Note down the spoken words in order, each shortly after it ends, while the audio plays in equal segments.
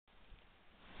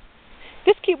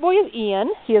This cute boy is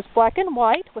Ian. He is black and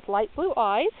white with light blue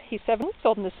eyes. He's 7 weeks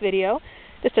old in this video.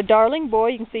 Just a darling boy.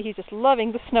 You can see he's just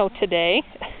loving the snow today.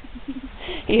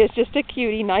 He is just a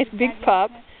cutie, nice big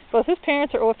pup. Both his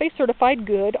parents are OFA certified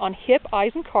good on hip,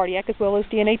 eyes, and cardiac, as well as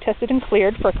DNA tested and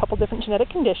cleared for a couple different genetic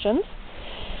conditions.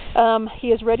 He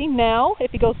is ready now if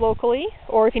he goes locally,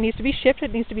 or if he needs to be shipped,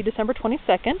 it needs to be December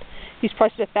 22nd. He's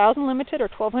priced at $1,000 limited or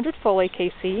 $1,200 full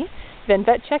AKC. Been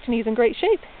vet checked and he's in great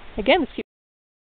shape. Again, this cute